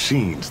people to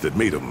machines that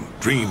made them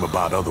dream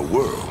about other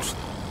worlds.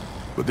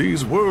 But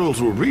these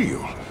worlds were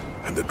real,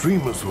 and the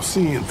dreamers were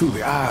seeing through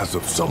the eyes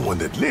of someone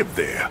that lived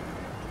there.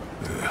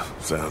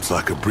 Sounds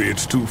like a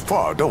bridge too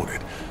far, don't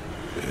it?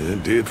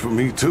 It did for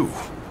me too.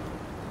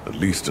 At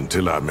least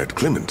until I met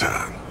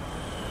Clementine.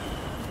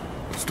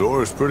 The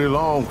story's pretty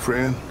long,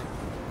 friend.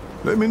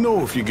 Let me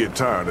know if you get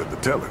tired of the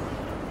telling.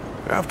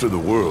 After the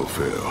world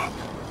fell,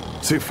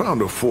 see,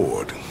 Founder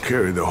Ford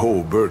carried the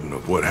whole burden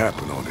of what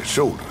happened on his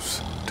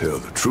shoulders. Tell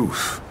the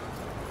truth,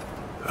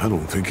 I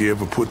don't think he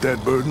ever put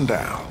that burden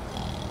down.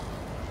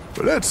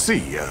 But let's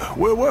see,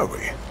 where were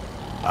we?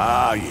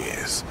 Ah,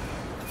 yes.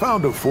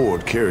 Founder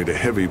Ford carried a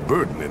heavy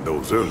burden in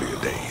those earlier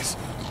days.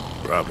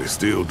 Probably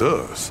still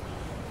does.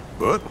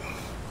 But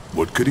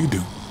what could he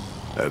do?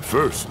 At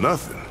first,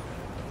 nothing.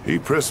 He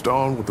pressed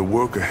on with the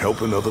work of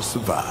helping others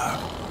survive.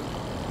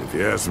 If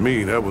you ask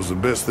me, that was the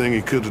best thing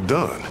he could have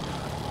done.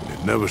 And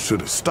it never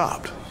should have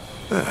stopped.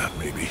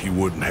 Maybe he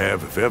wouldn't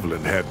have if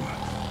Evelyn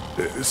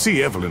hadn't.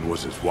 See, Evelyn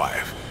was his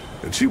wife,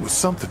 and she was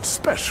something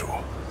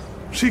special.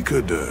 She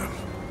could,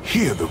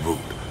 hear the Root,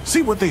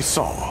 see what they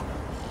saw.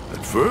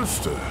 At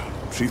first,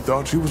 she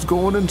thought she was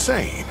going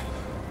insane.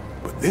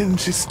 But then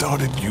she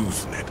started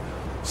using it,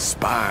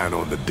 spying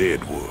on the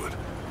dead wood.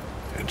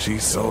 And she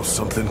saw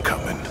something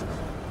coming.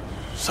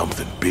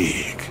 Something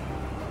big.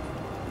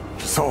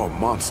 She saw a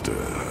monster,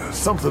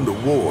 something the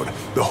ward,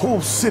 the whole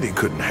city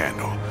couldn't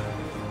handle.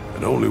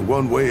 And only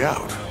one way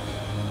out.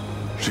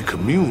 She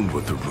communed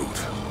with the Root,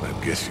 I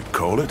guess you'd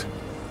call it,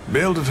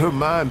 melded her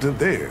mind to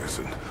theirs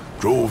and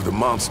drove the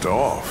monster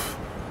off.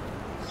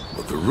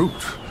 But the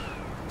root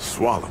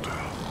swallowed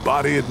her,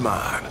 body and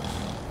mind,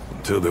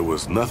 until there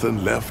was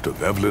nothing left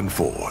of Evelyn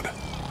Ford.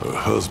 Her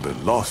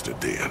husband lost it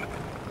then.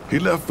 He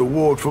left the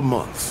ward for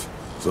months,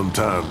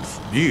 sometimes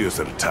years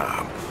at a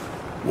time,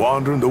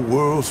 wandering the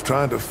worlds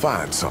trying to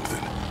find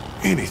something,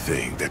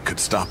 anything that could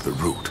stop the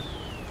root.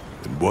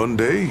 And one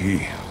day,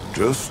 he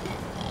just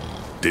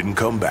didn't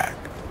come back.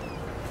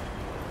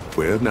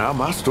 Well, now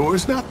my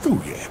story's not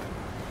through yet.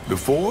 The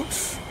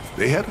Fords,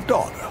 they had a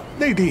daughter,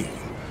 Nadine.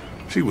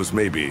 She was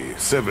maybe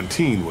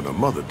 17 when her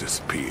mother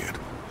disappeared.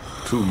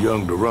 Too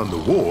young to run the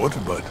ward,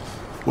 but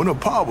when her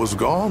pa was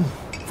gone,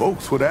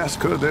 folks would ask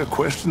her their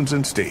questions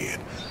instead.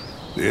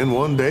 Then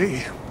one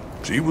day,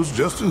 she was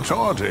just in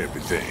charge of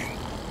everything.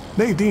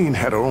 Nadine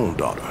had her own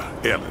daughter,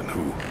 Ellen,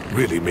 who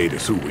really made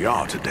us who we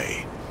are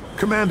today.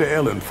 Commander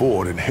Ellen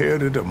Ford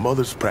inherited her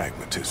mother's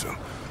pragmatism,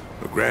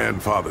 her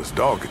grandfather's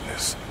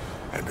doggedness,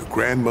 and her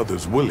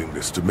grandmother's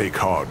willingness to make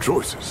hard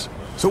choices.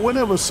 So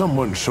whenever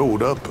someone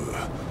showed up,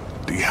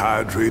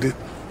 dehydrated,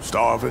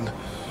 starving,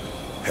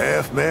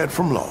 half mad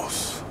from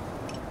loss,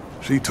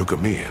 she took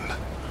them in,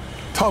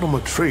 taught them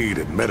a trade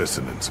in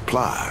medicine and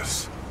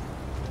supplies,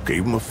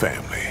 gave them a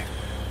family.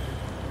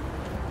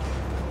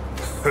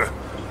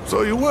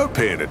 So you were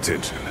paying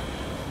attention.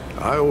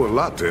 I owe a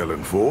lot to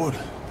Ellen Ford,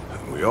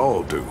 and we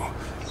all do.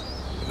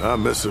 And I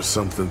miss her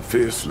something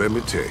fierce, let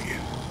me tell you.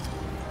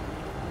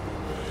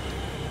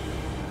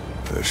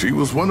 She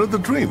was one of the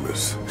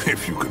dreamers,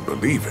 if you can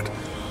believe it.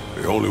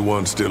 The only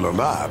one still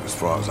alive, as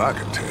far as I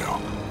can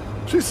tell.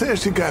 She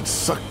says she got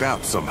sucked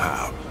out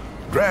somehow,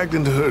 dragged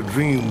into her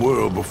dream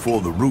world before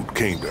the root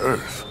came to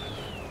Earth.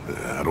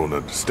 I don't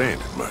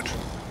understand it much.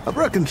 I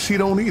reckon she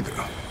don't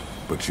either.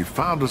 But she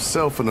found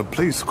herself in a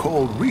place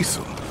called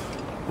Reesum,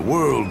 a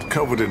world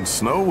covered in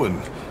snow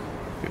and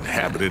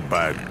inhabited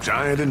by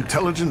giant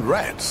intelligent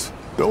rats.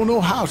 Don't know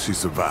how she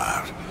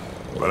survived,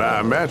 but I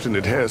imagine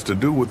it has to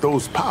do with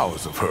those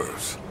powers of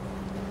hers.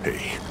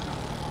 Hey,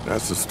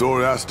 that's the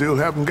story I still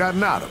haven't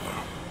gotten out of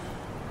her.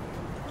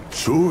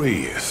 Sure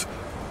is,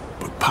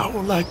 but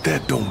power like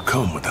that don't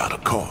come without a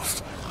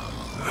cost.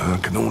 I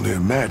can only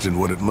imagine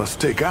what it must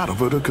take out of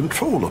her to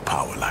control a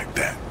power like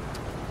that.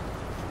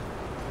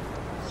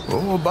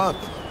 Oh, about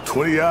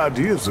 20-odd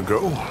years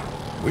ago,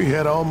 we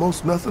had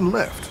almost nothing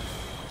left.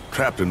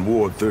 Trapped in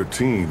Ward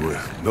 13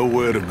 with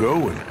nowhere to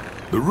go and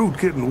the root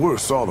getting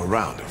worse all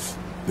around us.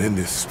 Then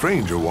this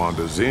stranger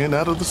wanders in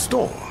out of the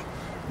storm,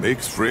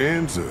 makes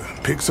friends,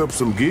 picks up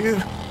some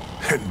gear,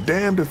 and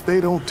damned if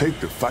they don't take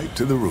the fight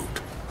to the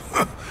root.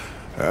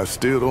 I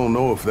still don't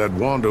know if that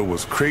wanderer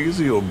was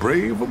crazy or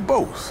brave or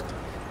both,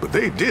 but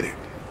they did it.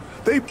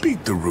 They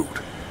beat the root,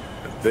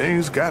 and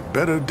things got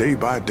better day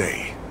by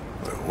day.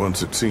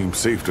 Once it seemed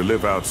safe to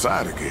live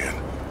outside again,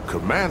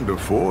 Commander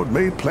Ford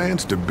made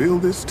plans to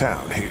build this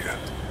town here.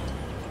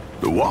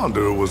 The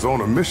Wanderer was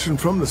on a mission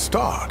from the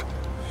start.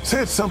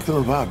 Said something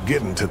about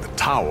getting to the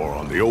tower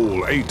on the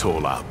old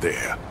atoll out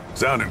there.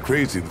 Sounded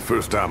crazy the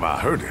first time I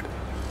heard it,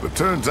 but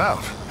turns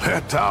out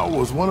that tower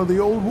was one of the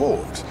old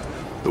wards.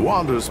 The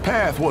Wanderer's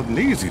path wasn't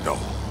easy though.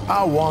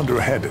 Our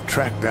Wanderer had to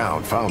track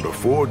down Founder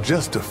Ford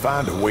just to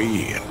find a way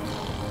in,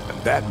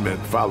 and that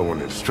meant following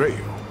his trail.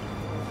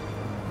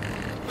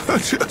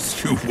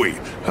 Just you wait,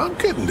 I'm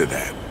getting to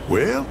that.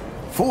 Well,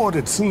 Ford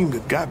had seemed to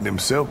have gotten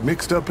himself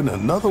mixed up in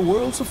another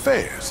world's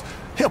affairs,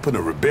 helping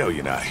a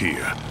rebellion out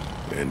here,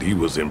 and he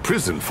was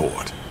imprisoned for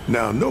it.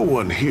 Now, no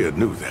one here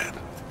knew that,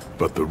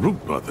 but the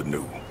Root Mother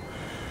knew,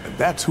 and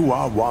that's who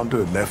our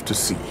Wanderer left to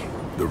see.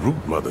 The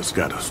Root Mother's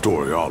got a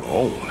story all her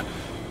own,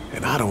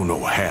 and I don't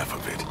know half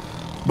of it.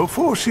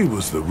 Before she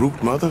was the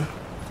Root Mother,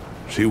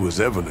 she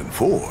was Evelyn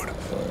Ford.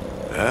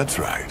 That's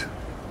right,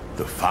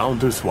 the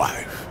Founder's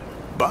wife.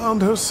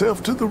 Bound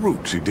herself to the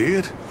root, she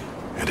did,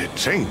 and it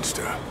changed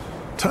her,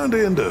 turned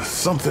her into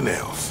something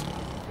else.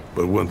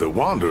 But when the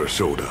Wanderer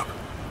showed up,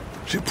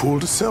 she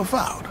pulled herself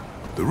out.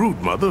 The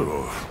Root Mother,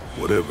 or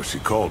whatever she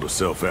called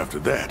herself after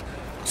that,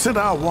 sent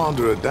our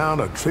Wanderer down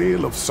a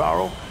trail of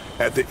sorrow,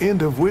 at the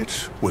end of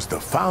which was the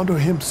Founder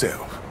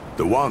himself.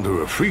 The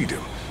Wanderer freed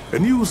him,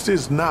 and used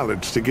his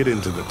knowledge to get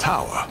into the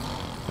tower,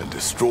 and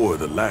destroy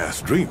the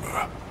last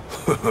Dreamer.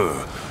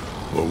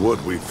 Or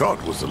what we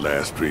thought was the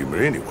last Dreamer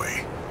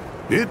anyway.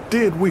 It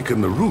did weaken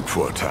the root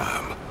for a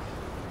time,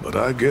 but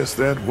I guess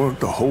that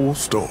weren't the whole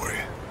story.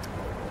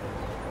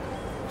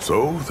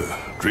 So, the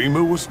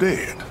Dreamer was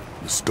dead,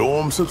 the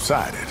storm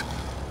subsided,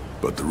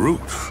 but the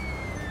root,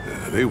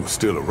 they were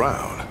still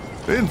around.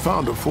 Then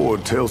Founder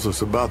Ford tells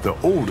us about the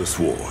oldest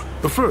ward,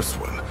 the first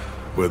one,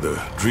 where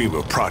the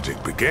Dreamer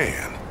project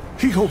began.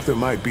 He hoped there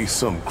might be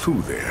some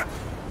clue there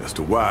as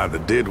to why the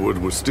Deadwood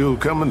was still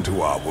coming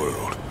to our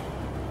world.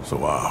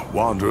 So our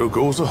Wanderer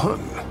goes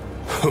a-hunting.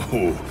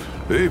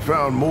 They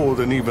found more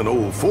than even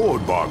old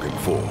Ford bargained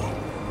for.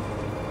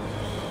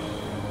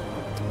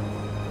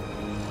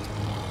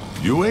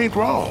 You ain't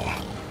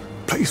wrong.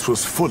 Place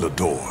was full of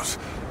doors,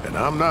 and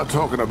I'm not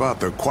talking about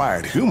the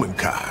quiet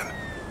humankind.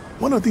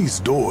 One of these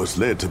doors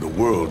led to the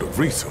world of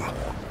Reesum,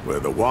 where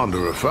the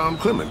Wanderer found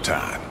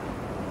Clementine.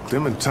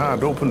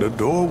 Clementine opened a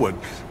door what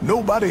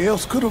nobody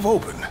else could have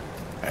opened.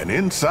 And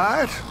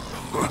inside?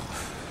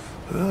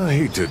 I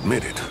hate to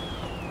admit it,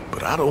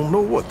 but I don't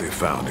know what they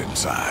found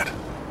inside.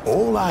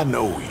 All I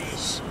know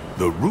is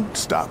the root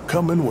stopped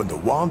coming when the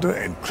Wanderer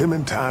and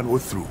Clementine were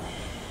through.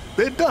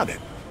 They'd done it.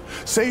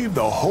 Saved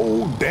the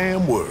whole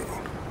damn world.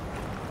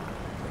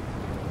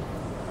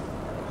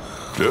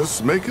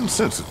 Just making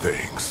sense of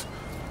things.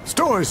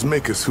 Stories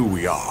make us who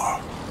we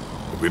are.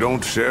 If we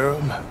don't share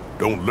them,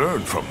 don't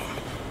learn from them,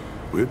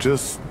 we're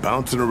just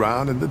bouncing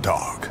around in the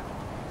dark.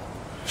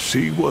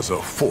 She was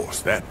a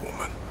force, that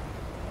woman.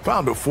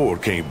 Founder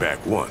Ford came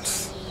back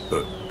once.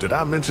 Did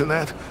I mention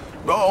that?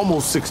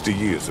 Almost 60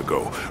 years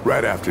ago,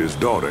 right after his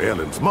daughter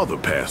Ellen's mother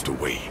passed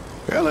away.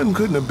 Ellen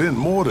couldn't have been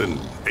more than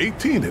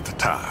 18 at the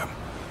time,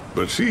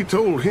 but she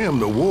told him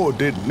the war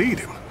didn't need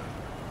him.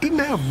 Didn't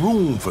have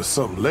room for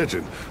some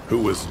legend who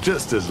was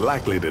just as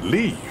likely to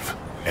leave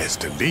as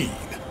to lead.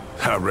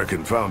 I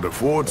reckon Founder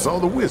Ford saw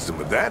the wisdom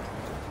of that,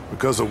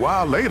 because a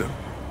while later,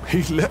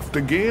 he left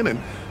again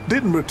and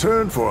didn't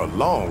return for a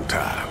long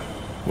time.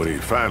 When he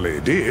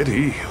finally did,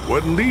 he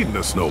wasn't leading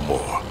us no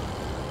more.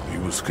 He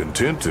was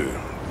content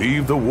to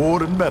leave the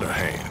ward in better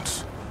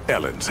hands.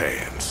 Ellen's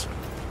hands.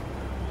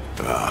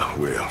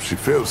 Well, she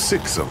fell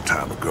sick some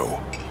time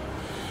ago.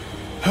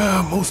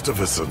 Most of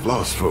us have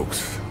lost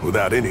folks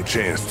without any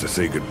chance to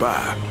say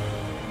goodbye.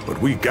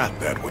 But we got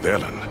that with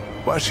Ellen.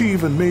 Why, she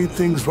even made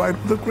things right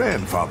with her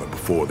grandfather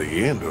before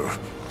the end, or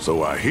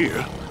so I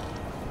hear.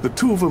 The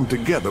two of them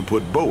together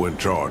put Bo in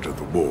charge of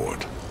the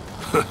ward.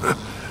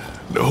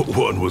 No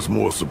one was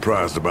more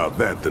surprised about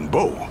that than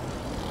Bo.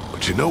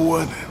 But you know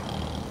what?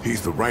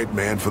 He's the right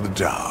man for the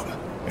job.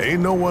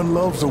 Ain't no one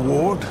loves the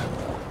ward,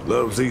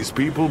 loves these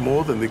people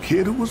more than the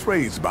kid who was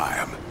raised by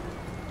him.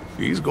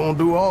 He's gonna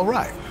do all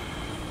right.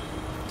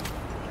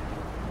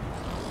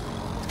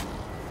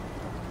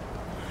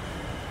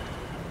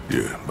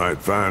 You might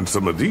find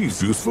some of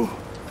these useful.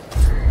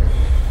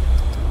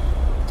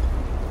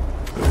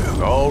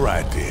 Well, all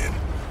right then.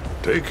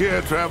 Take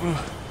care, traveler.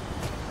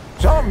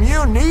 Something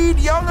you need,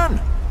 young'un?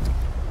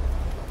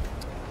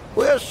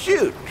 Well,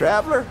 shoot,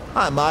 traveler.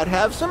 I might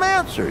have some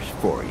answers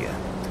for you.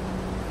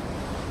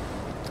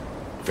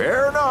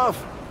 Fair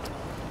enough.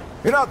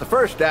 You're not the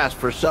first to ask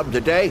for something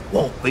today.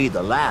 Won't be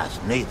the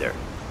last, neither.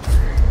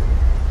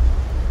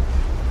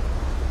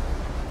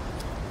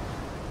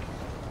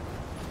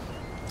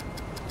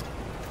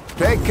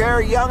 Take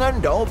care, young'un.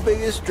 Don't be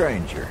a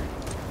stranger.